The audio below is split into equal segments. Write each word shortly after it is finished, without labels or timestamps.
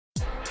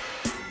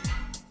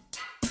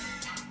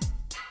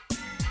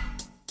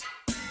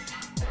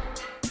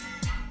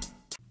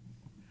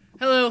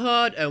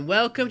Lord and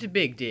welcome to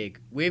Big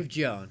Dig with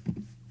John.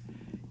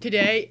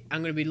 Today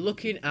I'm going to be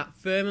looking at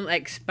thermal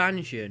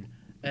expansion.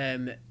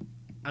 I'm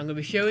going to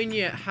be showing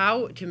you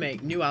how to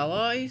make new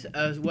alloys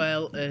as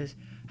well as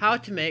how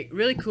to make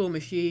really cool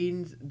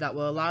machines that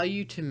will allow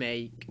you to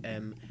make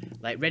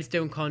like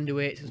redstone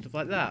conduits and stuff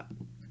like that.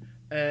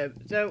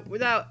 So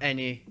without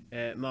any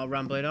more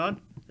rambling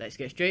on, let's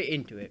get straight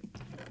into it.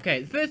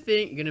 Okay, the first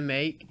thing you're going to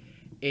make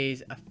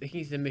is I think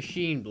it's a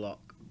machine block.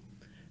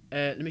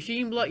 The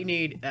machine block you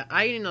need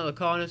iron in all the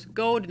corners,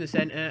 gold in the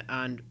centre,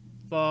 and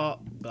 4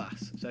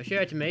 glass. So I'll show you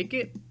how to make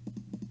it.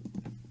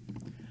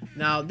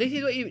 Now this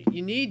is what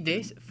you need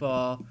this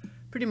for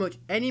pretty much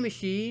any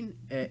machine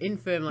in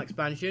thermal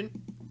expansion,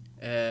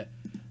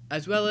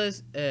 as well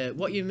as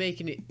what you're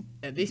making it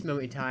at this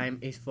moment in time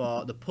is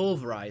for the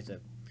pulverizer.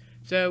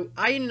 So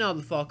iron in all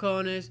the 4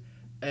 corners,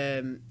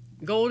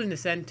 gold in the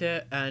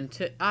centre, and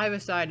to either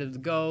side of the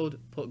gold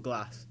put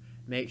glass.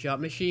 Make sure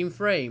machine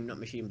frame, not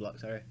machine block,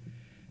 sorry.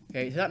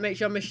 Okay, so that makes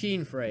your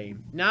machine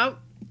frame. Now,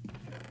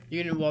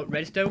 you're going to want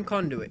redstone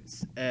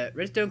conduits.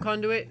 Redstone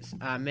conduits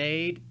are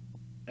made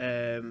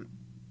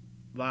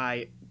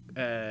by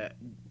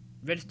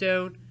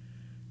redstone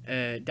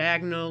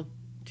diagonal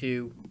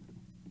to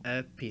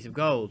a piece of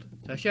gold.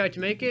 So I'll show you how to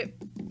make it.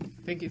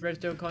 I think it's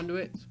redstone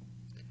conduits.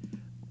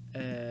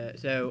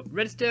 So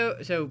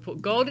redstone, so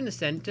put gold in the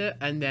center,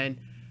 and then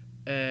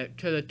to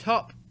the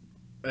top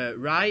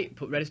right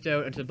put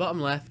redstone, and to the bottom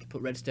left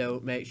put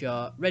redstone. Make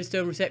sure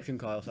redstone reception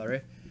coil.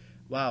 Sorry,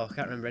 wow, I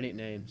can't remember any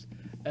names.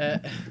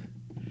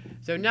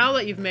 So now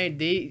that you've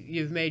made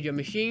your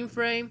machine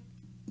frame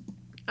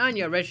and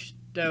your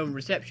redstone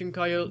reception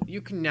coil,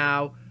 you can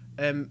now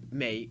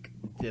make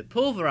the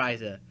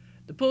pulverizer.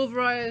 The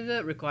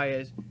pulverizer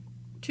requires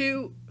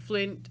 2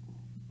 flint,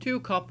 2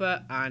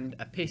 copper, and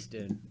a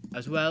piston,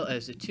 as well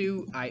as the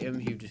 2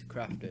 items you've just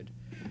crafted.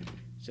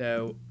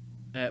 So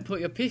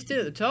put your piston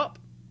at the top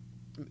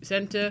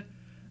center,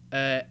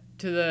 in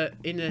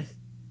the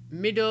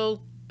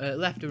middle,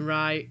 left and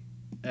right,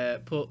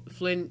 put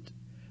flint.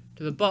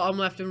 To the bottom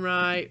left and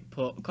right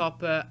put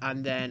copper,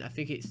 and then I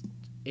think it's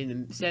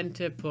in the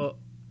center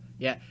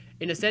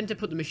in the center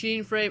put the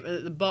machine frame, and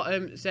at the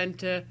bottom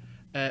center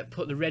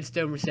put the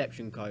redstone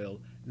reception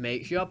coil.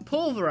 Makes your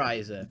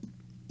pulverizer.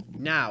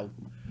 Now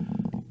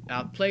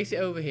I'll place it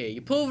over here.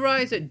 Your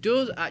pulverizer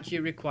does actually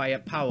require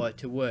power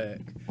to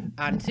work,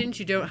 and since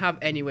you don't have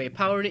any way of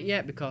powering it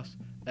yet, because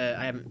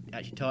I haven't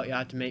actually taught you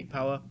how to make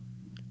power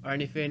or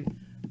anything,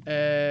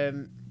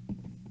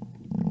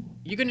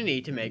 you're going to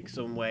need to make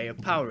some way of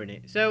powering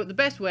it. So the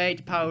best way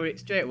to power it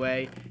straight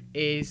away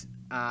is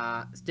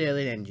a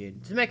Stirling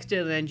Engine. To make a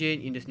Stirling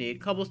Engine, you just need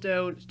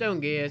cobblestone, stone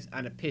gears,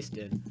 and a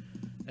piston.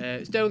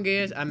 Stone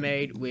gears are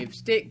made with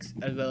sticks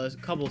as well as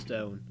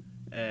cobblestone.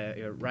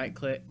 You right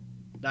click.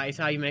 That is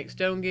how you make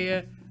stone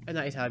gear, and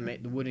that is how you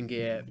make the wooden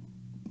gear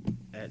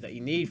that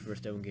you need for a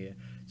stone gear.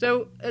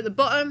 So at the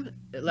bottom,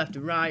 left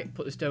and right,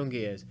 put the stone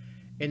gears.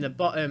 In the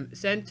bottom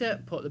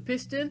center, put the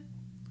piston.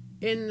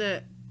 In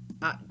the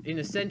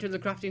center of the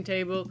crafting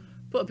table,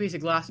 put a piece of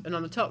glass, and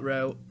on the top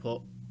row,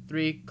 put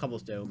 3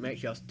 cobblestone. Make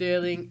sure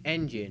Stirling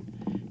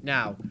Engine.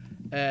 Now,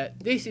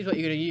 this is what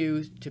you're going to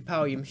use to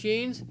power your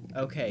machines.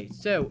 Okay,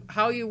 so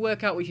how you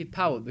work out which is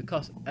powered,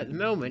 because at the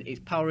moment it's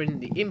powering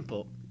the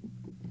input.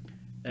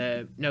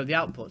 No, the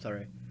output,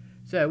 sorry.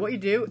 So what you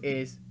do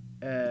is,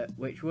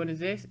 which one is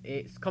this?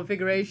 It's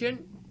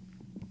configuration.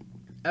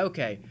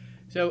 Okay,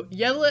 so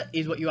yellow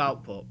is what you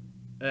output.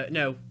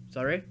 No,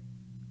 sorry.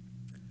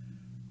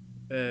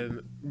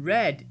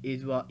 Red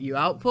is what you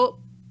output.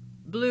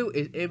 Blue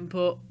is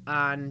input,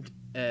 and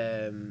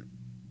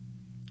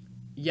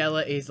yellow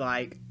is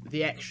like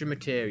the extra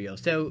material.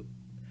 So,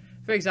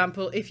 for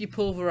example, if you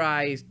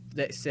pulverize,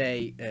 let's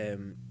say,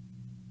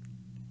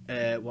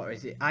 what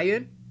is it,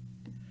 iron,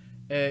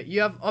 you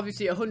have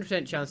obviously a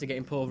 100% chance of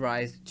getting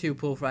pulverized to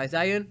pulverized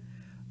iron,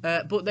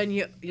 but then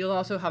you'll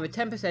also have a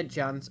 10%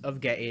 chance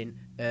of getting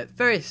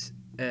ferrous,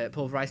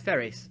 pulverized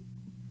ferrous.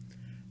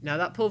 Now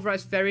that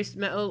pulverized ferrous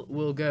metal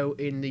will go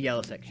in the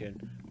yellow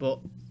section, but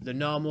the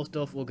normal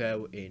stuff will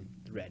go in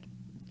the red.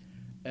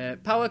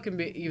 Power can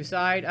be either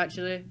side,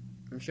 actually.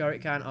 I'm sure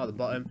it can, or the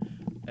bottom.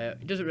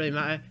 It doesn't really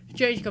matter. To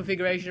change the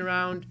configuration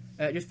around,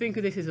 just think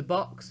of this as a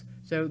box.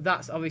 So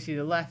that's obviously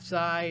the left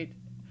side,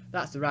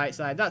 that's the right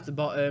side, that's the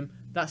bottom,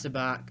 that's the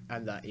back,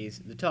 and that is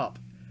the top.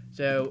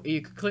 So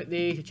you can click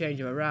these to change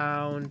them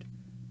around.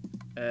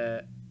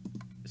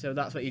 So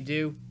that's what you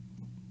do.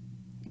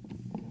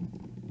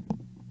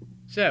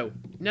 So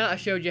now that I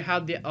showed you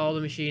how all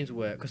the machines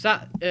work, because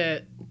that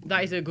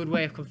is a good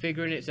way of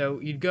configuring it. So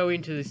you'd go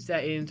into the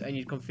settings and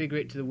you'd configure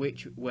it to the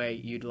which way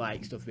you'd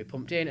like stuff to be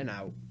pumped in and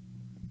out.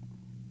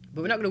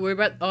 But we're not going to worry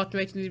about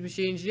automating these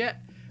machines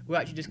yet. We're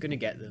actually just going to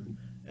get them.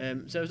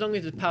 So as long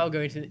as there's power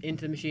going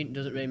into the machine, it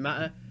doesn't really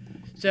matter.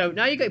 So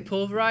now you get a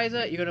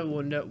pulverizer, you're going to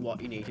wonder what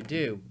you need to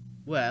do.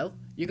 Well,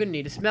 you're going to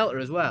need a smelter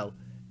as well.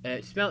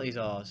 To smelt these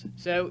ores.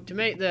 So to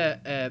make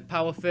the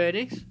power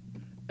furnace,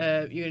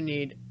 you're going to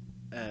need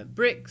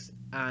bricks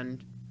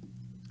and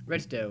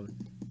redstone.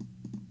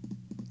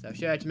 So I'll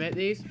show you how to make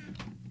these.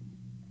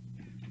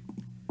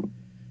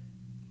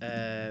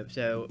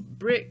 So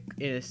brick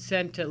in the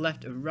center,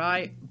 left and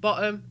right.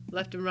 Bottom,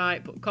 left and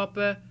right, put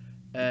copper.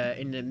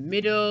 In the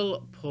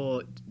middle,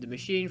 put the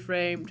machine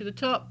frame. To the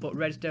top, put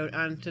redstone,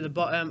 and to the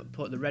bottom,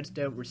 put the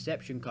redstone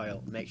reception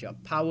coil. Make sure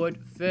powered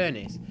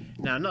furnace.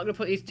 Now, I'm not going to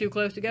put these too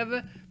close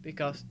together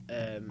because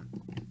I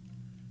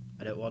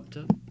don't want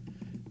to.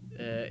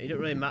 It don't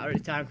really matter at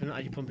the time because I'm not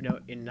actually pumping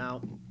it in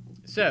now.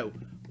 So,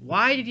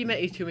 why did you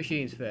make these two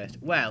machines first?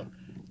 Well,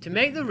 to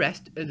make the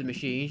rest of the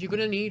machines, you're going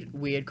to need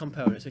weird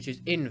components such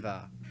as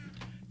Invar.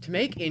 To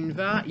make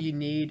Invar, you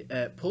need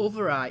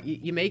pulverize.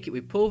 You make it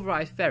with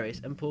pulverized ferrous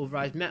and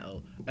pulverized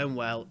metal. And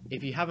well,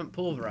 if you haven't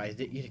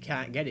pulverized it, you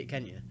can't get it,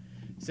 can you?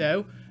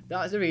 So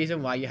that's the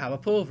reason why you have a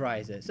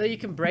pulverizer. So you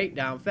can break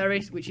down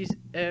ferrous, which is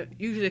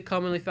usually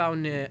commonly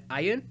found near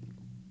iron.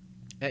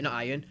 Not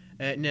iron,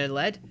 near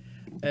lead.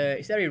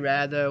 It's very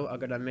rare though, I've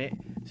got to admit.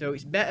 So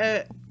it's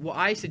better. What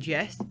I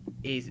suggest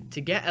is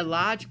to get a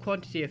large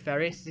quantity of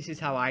ferrous. This is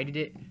how I did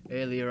it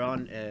earlier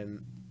on,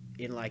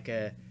 in like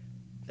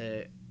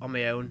on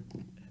my own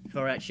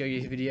before I show you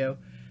this video.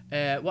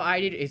 What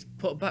I did is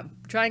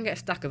try and get a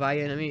stack of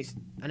iron. I mean,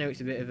 I know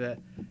it's a bit of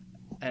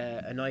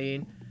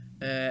annoying.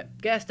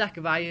 Get a stack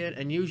of iron,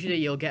 and usually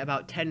you'll get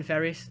about 10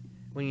 ferrous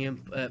when you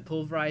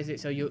pulverize it.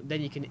 So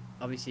then you can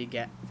obviously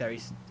get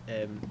ferrous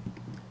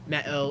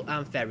metal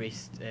and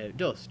ferrous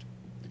dust.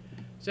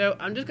 So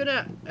I'm just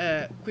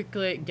gonna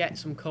quickly get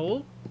some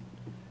coal.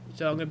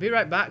 So I'm gonna be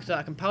right back so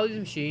I can power these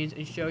machines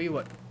and show you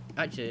what.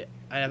 Actually,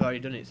 I have already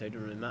done it, so it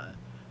doesn't really matter.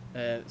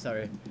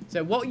 Sorry.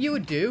 So what you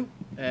would do?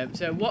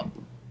 So what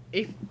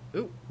if?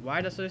 Ooh, why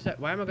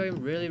am I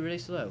going really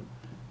slow?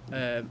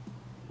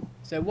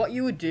 So what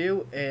you would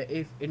do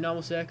if in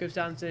normal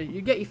circumstances,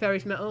 you get your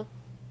ferrous metal.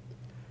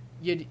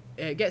 You'd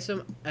get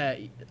some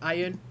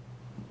iron,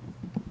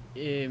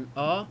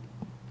 or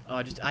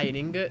just iron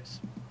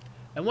ingots.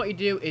 And what you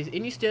do is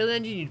in your Stirling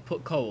engine, you'd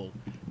put coal.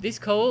 This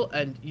coal,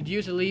 and you'd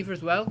use a lever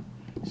as well.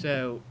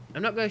 So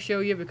I'm not going to show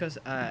you because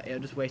it'll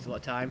just waste a lot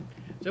of time.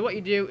 So what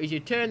you do is you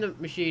turn the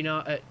machine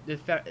on,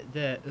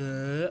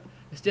 the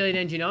Stirling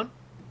engine on.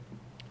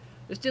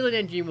 The Stirling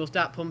engine will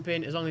start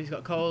pumping as long as it's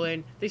got coal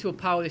in. This will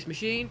power this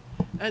machine,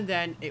 and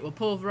then it will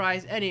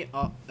pulverize any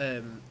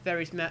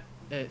ferrous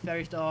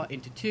ore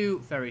into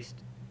 2 ferrous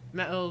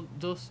metal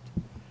dust,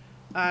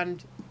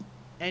 and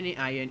any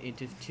iron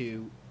into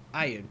 2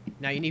 iron.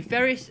 Now you need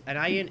ferrous and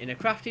iron in a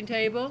crafting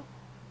table.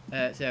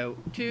 So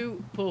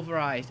 2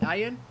 pulverized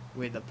iron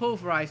with a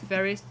pulverized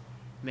ferrous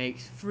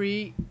makes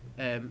 3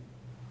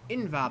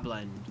 Invar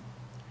Blend.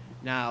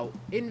 Now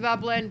Invar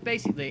Blend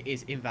basically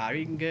is Invar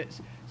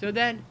ingots. So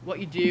then what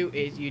you do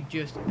is you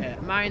just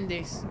mine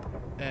this.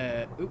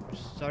 Oops,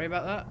 sorry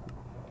about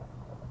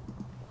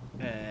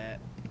that.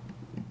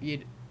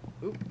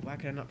 Why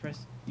can I not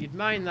press? You'd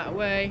mine that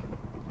away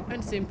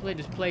and simply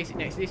just place it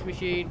next to this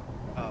machine.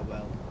 Oh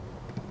well.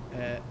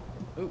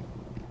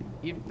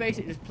 You'd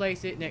basically just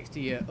place it next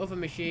to your other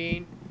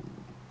machine,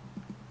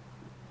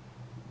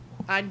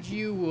 and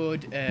you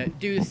would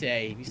do the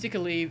same. You stick a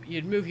lever,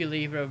 you'd move your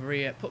lever over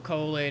here, put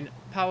coal in,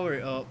 power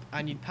it up,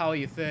 and you'd power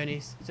your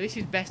furnace. So this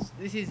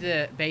is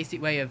the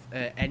basic way of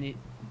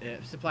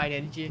supplying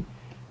energy.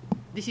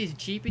 This is the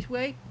cheapest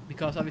way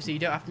because obviously you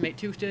don't have to make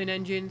 2 Stirling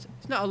engines.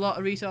 It's not a lot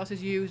of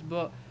resources used,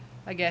 but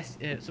I guess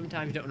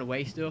sometimes you don't want to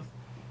waste stuff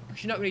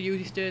because you're not going to use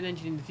your Stirling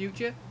engine in the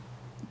future.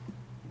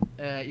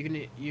 You're going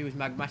to use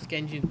Magma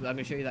engines, but I'm going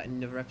to show you that in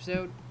another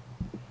episode.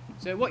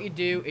 So what you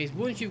do is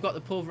once you've got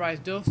the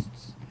pulverized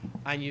dusts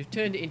and you've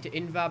turned it into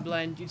Invar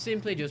Blend, you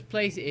simply just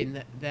place it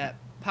in there,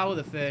 power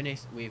the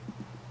furnace with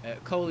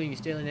coal in your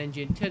Stirling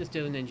engine, turn the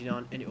Stirling engine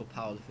on, and it will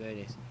power the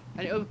furnace,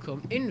 and it will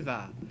become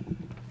Invar.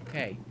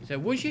 Okay, so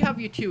once you have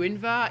your 2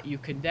 Invar, you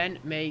can then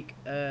make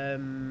I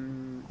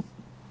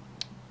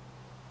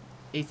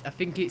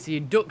think it's the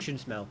Induction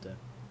Smelter.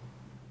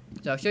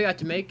 So I'll show you how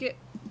to make it.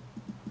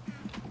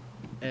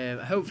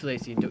 Hopefully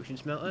it's the Induction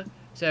Smelter.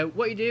 So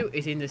what you do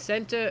is in the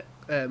center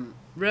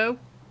row,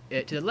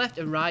 to the left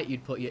and right,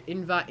 you'd put your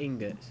Invar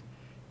ingots.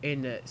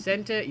 In the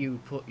center, you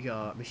would put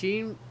your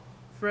machine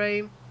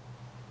frame.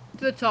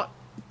 To the top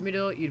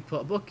middle, you'd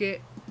put a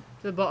bucket.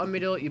 To the bottom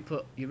middle, you'd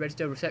put your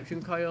redstone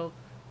reception coil.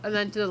 And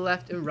then to the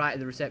left and right of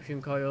the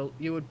reception coil,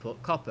 you would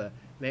put copper.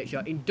 Makes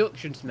your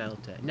Induction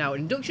Smelter. Now,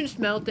 Induction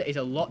Smelter is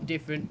a lot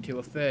different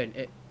to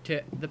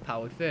to the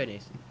powered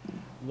furnace.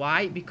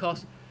 Why?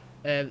 Because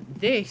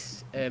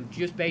this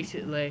just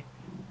basically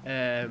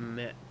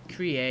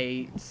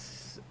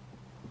creates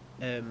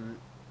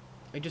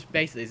it just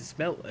basically is a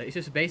smelter. It's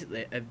just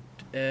basically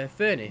a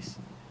furnace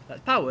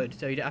that's powered,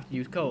 so you don't have to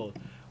use coal.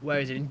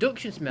 Whereas an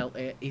induction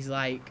smelter is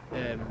like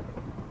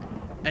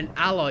an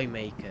alloy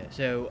maker.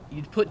 So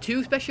you'd put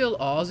 2 special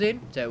ores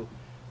in, so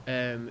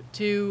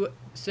 2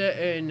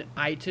 certain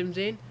items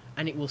in,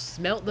 and it will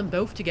smelt them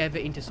both together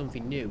into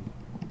something new.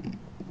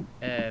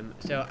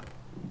 So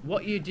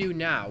what you do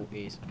now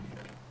is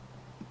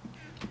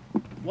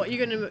what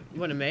you're gonna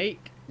want to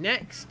make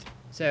next.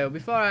 So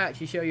before I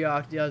actually show you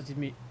how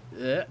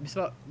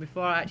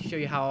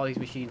how all these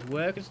machines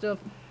work and stuff,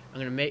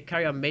 I'm gonna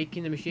carry on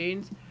making the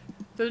machines.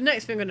 So the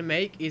next thing I'm going to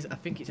make is, I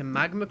think it's a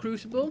Magma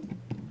Crucible.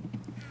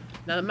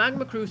 Now the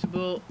Magma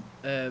Crucible,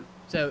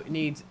 so it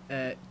needs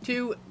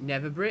 2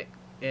 nether brick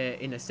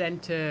in the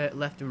center,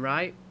 left and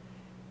right.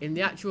 In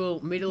the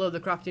actual middle of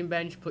the crafting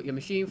bench, put your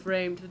machine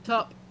frame. To the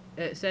top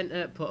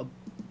center, put a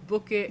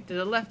bucket. To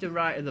the left and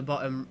right of the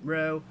bottom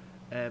row,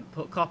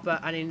 put copper.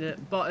 And in the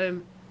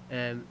bottom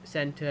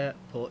center,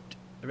 put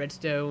a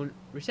redstone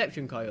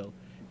reception coil.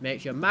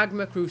 Makes your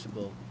Magma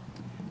Crucible.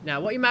 Now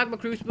what your Magma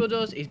Crucible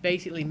does is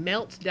basically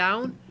melts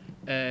down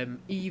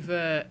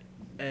either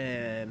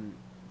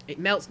it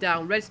melts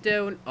down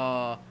redstone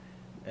or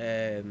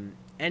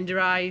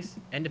ender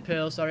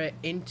pearl, sorry,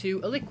 into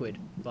a liquid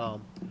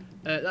form.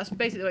 That's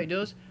basically what it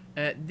does.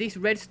 This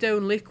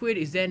redstone liquid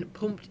is then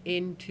pumped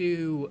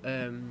into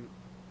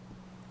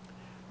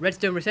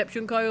redstone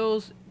reception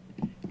coils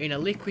in a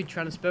liquid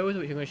transposer,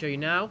 which I'm going to show you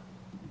now.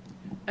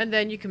 And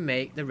then you can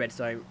make the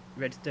redstone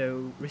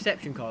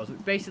reception coils, which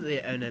is basically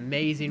an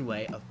amazing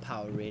way of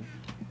powering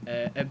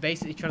and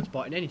basically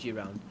transporting energy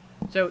around.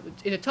 So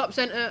in the top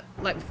center,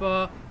 like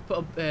before,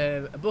 put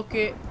a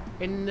bucket.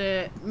 In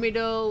the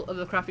middle of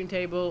the crafting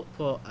table,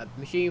 put a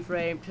machine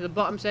frame. To the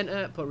bottom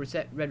center, put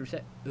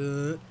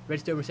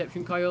redstone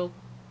reception coil.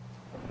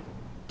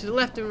 To the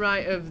left and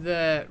right of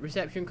the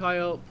reception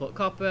coil, put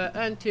copper.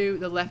 And to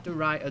the left and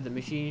right of the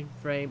machine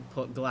frame,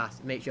 put glass.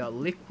 It makes your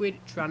liquid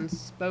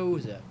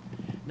transposer.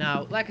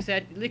 Now, like I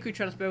said, liquid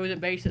transposer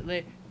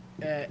basically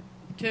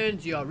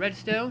turns your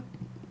redstone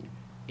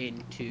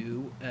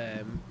into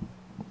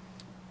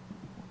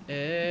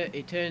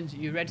it turns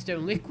your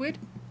redstone liquid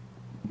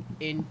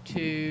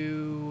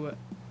into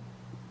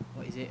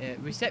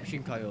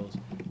reception coils.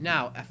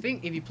 Now I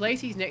think if you place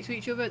these next to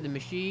each other, the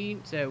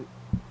machine, so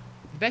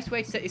the best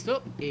way to set this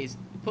up is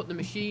put the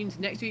machines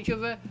next to each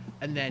other,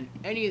 and then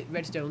any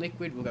redstone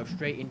liquid will go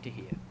straight into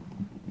here.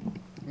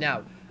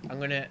 Now I'm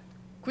gonna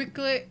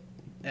quickly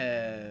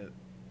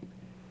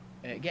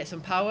get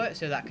some power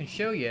so that I can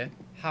show you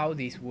how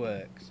this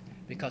works,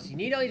 because you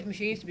need all these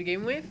machines to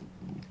begin with,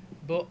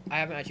 but I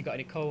haven't actually got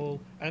any coal,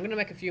 and I'm going to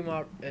make a few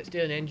more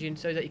Stirling Engine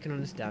so that you can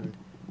understand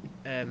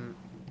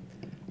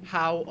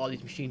how all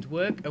these machines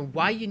work and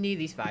why you need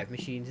these 5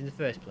 machines in the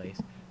first place.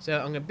 So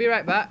I'm going to be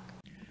right back.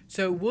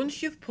 So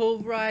once you've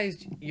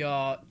pulverized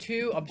your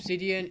 2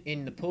 obsidian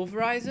in the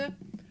pulverizer,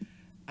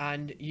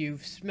 and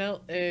you've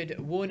smelted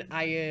 1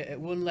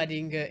 lead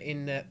ingot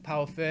in the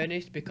power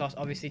furnace, because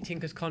obviously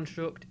Tinker's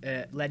Construct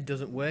lead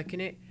doesn't work in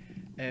it.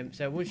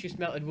 So once you've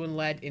smelted 1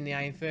 lead in the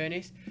iron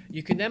furnace,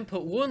 you can then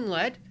put 1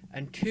 lead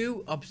and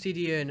 2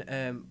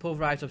 obsidian,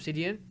 pulverized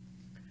obsidian,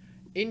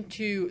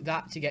 into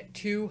that to get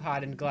 2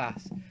 hardened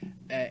glass.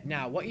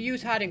 Now, what you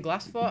use hardened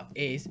glass for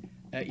is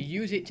you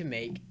use it to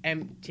make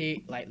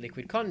empty, like,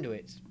 liquid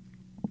conduits.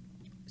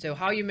 So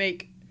how you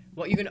make,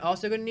 what you're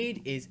also going to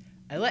need is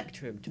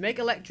Electrum. To make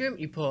Electrum,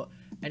 you put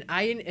an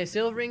iron, a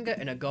silver ingot,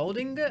 and a gold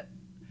ingot,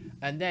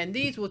 and then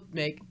these will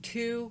make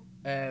 2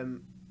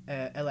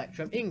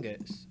 Electrum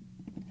ingots.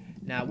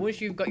 Now, once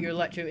you've got your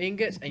Electrum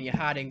ingots and your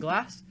hardened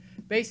glass,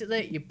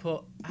 basically you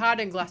put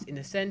hardened glass in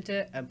the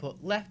center and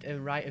put left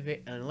and right of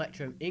it an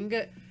Electrum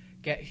ingot,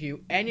 gets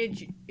you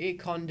energy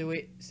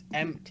conduits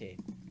empty.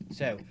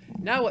 So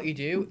now what you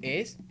do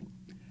is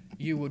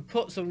you would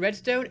put some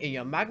redstone in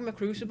your Magma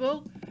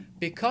Crucible.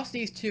 Because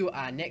these 2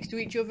 are next to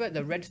each other,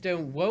 the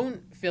redstone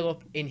won't fill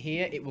up in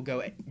here. It will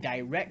go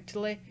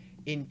directly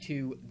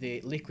into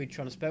the liquid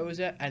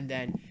transposer, and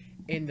then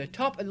in the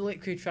top of the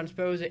liquid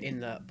transposer,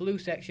 in the blue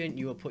section,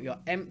 you will put your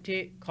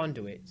empty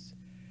conduits.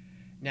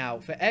 Now,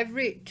 for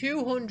every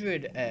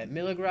 200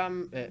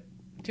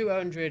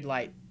 200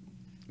 like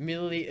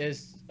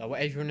milliliters, or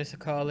whatever you want to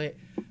call it,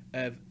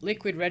 of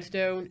liquid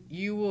redstone,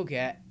 you will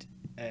get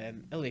a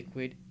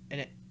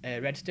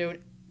redstone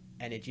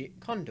energy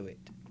conduit.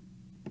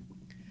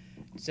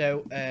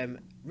 So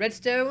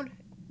redstone,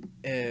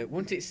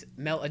 once it's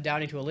melted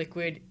down into a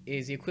liquid,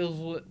 is the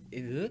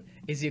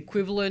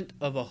equivalent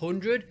of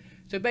 100.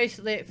 So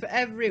basically, for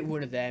every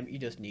one of them, you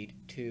just need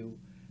 2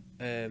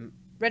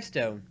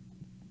 redstone.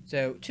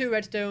 So 2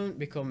 redstone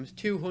becomes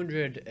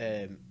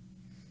 200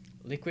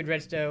 liquid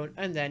redstone,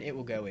 and then it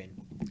will go in.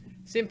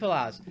 Simple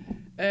as.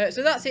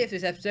 So that's it for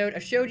this episode. I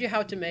showed you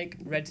how to make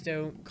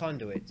redstone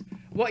conduits.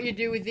 What you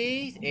do with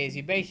these is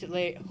you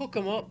basically hook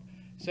them up.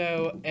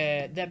 So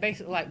they're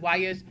basically like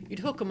wires. You'd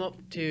hook them up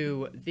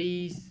to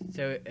these.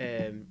 So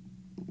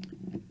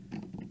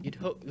you'd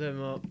hook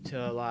them up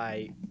to,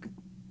 like,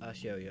 I'll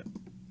show you.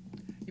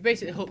 You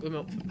basically hook them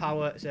up for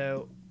power.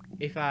 So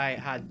if I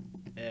had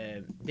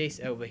this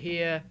over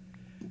here,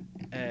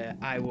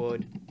 I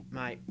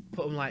might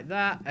put them like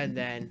that, and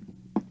then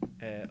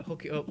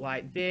hook it up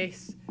like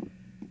this,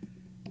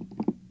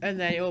 and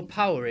then it will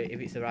power it if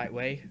it's the right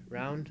way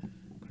round.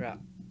 Crap.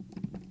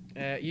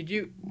 You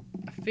do,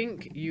 I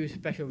think, use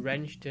special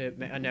wrench to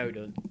make. I know it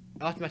doesn't.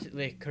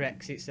 Automatically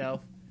corrects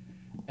itself.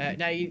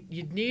 Now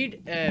you'd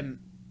need a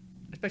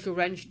special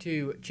wrench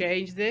to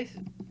change this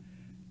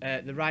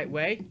the right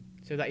way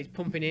so that it's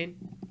pumping in.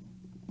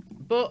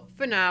 But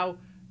for now,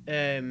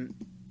 I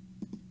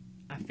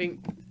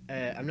think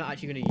I'm not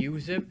actually going to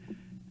use them.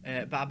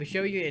 But I'll be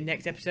showing you in the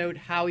next episode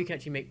how you can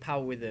actually make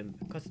power with them.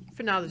 Because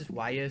for now they're just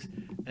wires.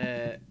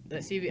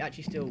 Let's see if it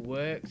actually still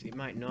works. It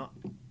might not.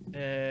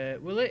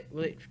 Will it?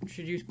 Will it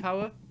produce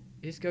power?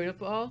 Is this going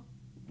up at all?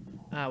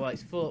 Ah, well,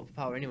 it's full up for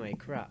power anyway.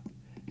 Crap.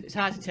 It's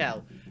hard to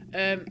tell.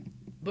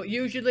 But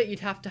usually you'd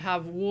have to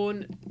have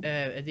one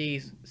of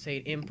these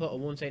saying input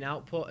and one saying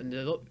output, and they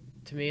look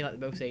to me like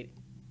they're both saying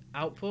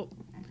output,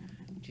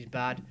 which is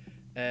bad.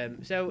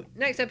 So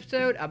next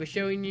episode I'll be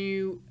showing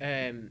you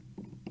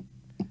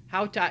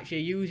how to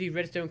actually use these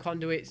redstone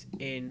conduits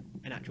in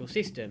an actual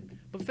system.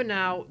 But for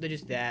now they're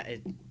just there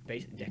as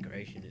basically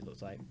decoration, it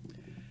looks like,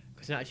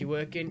 because they're not actually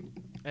working.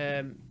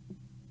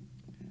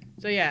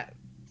 So yeah,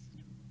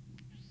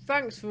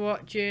 thanks for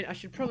watching. I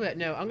should probably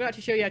know. I'm going to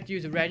actually show you how to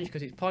use a wrench,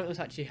 because it's pointless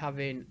actually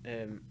having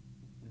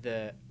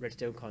the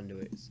redstone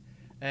conduits.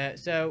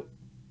 So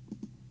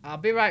I'll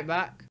be right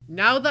back.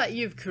 Now that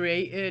you've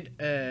created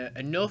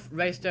enough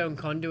redstone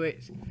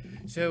conduits,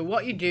 so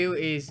what you do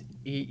is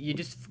you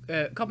just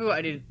copy what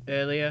I did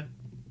earlier,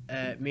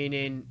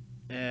 meaning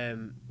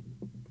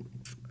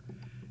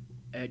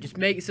just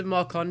make some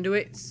more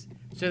conduits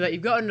so that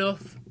you've got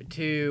enough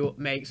to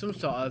make some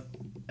sort of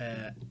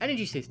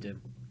energy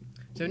system.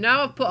 So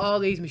now I've put all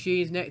these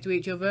machines next to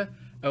each other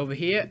over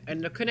here,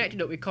 and they're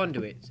connected up with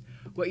conduits.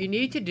 What you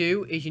need to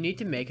do is you need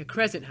to make a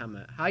crescent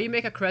hammer. How you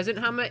make a crescent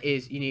hammer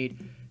is you need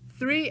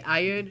 3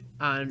 iron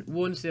and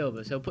 1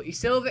 silver. So put your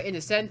silver in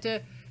the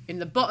center, in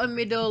the bottom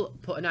middle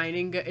put an iron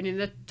ingot, and in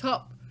the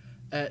top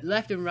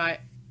left and right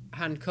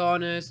hand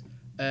corners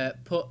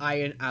put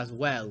iron as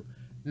well.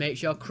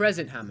 Makes your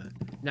crescent hammer.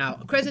 Now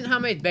a crescent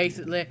hammer is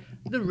basically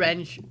the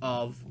wrench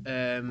of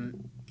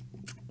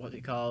what's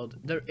it called?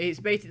 It's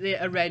basically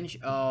a wrench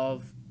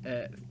of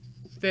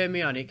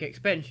thermal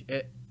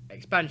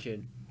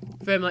expansion,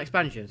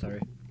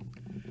 sorry.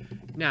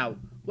 Now,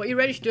 what your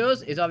wrench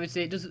does is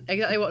obviously it does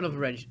exactly what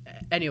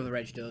any other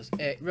wrench does.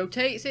 It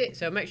rotates it,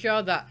 so make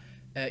sure that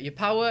your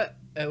power,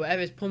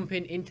 whatever is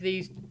pumping into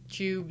these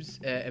tubes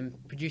and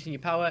producing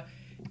your power,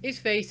 is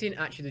facing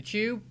actually the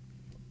tube.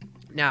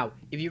 Now,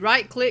 if you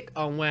right click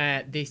on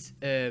where this,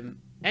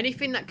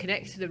 anything that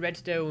connects to the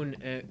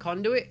redstone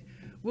conduit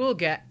will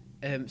get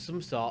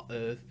some sort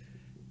of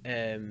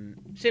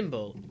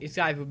symbol. It's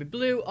either will be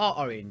blue or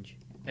orange,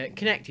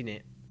 connecting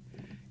it.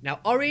 Now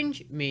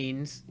orange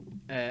means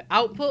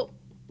output,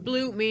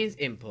 blue means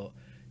input.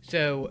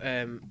 So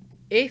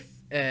if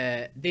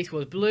this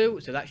was blue,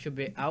 so that should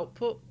be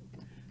output.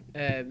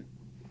 If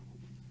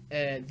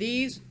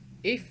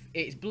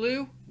it's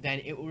blue, then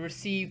it will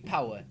receive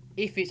power.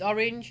 If it's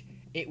orange,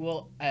 it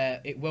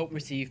won't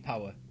receive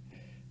power.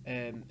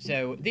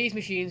 So these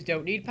machines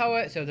don't need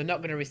power, so they're not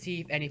going to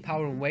receive any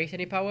power and waste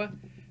any power.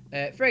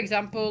 For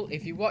example,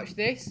 if you watch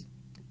this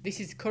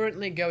is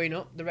currently going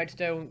up the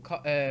redstone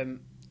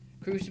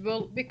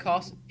crucible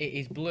because it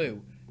is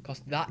blue, because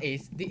that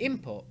is the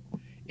input.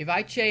 If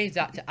I change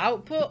that to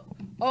output,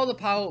 all the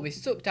power will be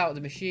sucked out of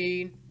the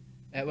machine.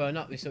 Well,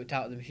 not be sucked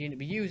out of the machine, it'll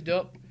be used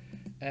up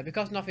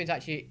because nothing's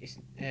actually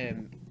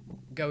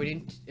going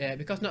in.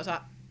 Because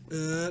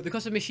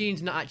the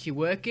machine's not actually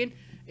working.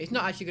 It's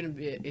not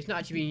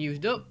actually being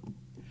used up.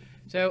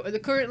 So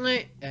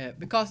currently,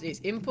 because it's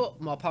input,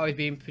 more power is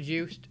being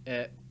produced,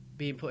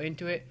 being put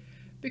into it.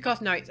 Because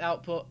now it's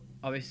output,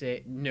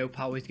 obviously no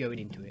power is going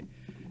into it.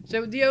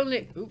 So the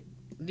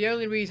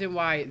only reason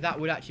why that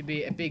would actually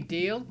be a big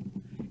deal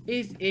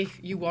is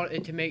if you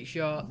wanted to make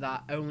sure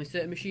that only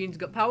certain machines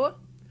got power,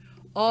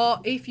 or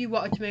if you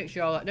wanted to make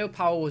sure that no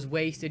power was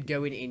wasted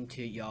going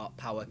into your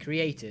power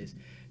creators.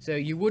 So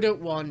you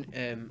wouldn't want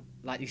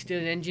like these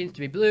Stirling engines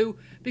to be blue,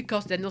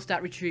 because then they'll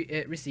start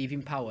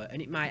receiving power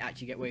and it might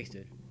actually get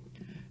wasted.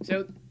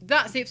 So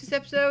that's it for this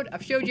episode.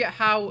 I've showed you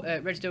how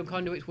redstone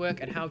conduits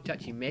work and how to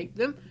actually make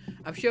them.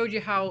 I've showed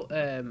you how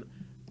to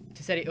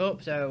set it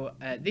up. So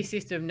this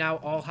system now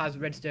all has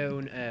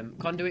redstone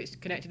conduits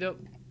connected up.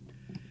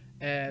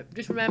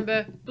 Just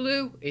remember,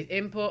 blue is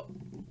input,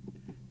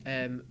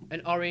 and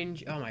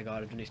orange, oh my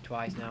god, I've done this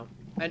twice now,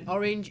 and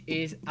orange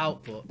is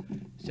output.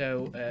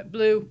 So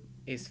blue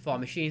is for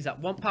machines that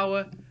want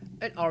power,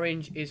 and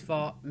orange is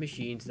for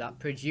machines that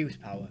produce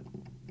power.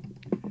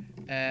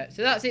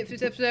 So that's it for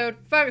this episode.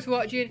 Thanks for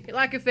watching. Hit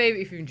like and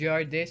favourite if you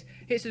enjoyed this.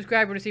 Hit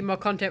subscribe if you want to see more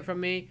content from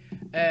me.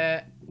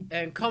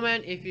 And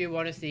comment if you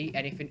want to see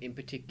anything in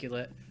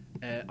particular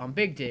on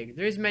Big Dig.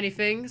 There is many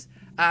things,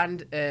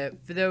 and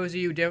for those of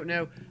you who don't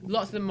know,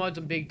 lots of the mods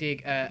on Big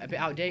Dig are a bit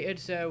outdated,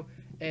 so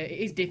it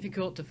is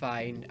difficult to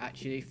find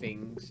actually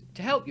things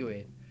to help you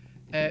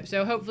with.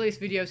 So hopefully this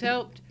video's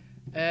helped.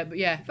 But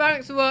yeah,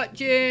 thanks for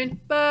watching.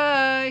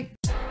 Bye!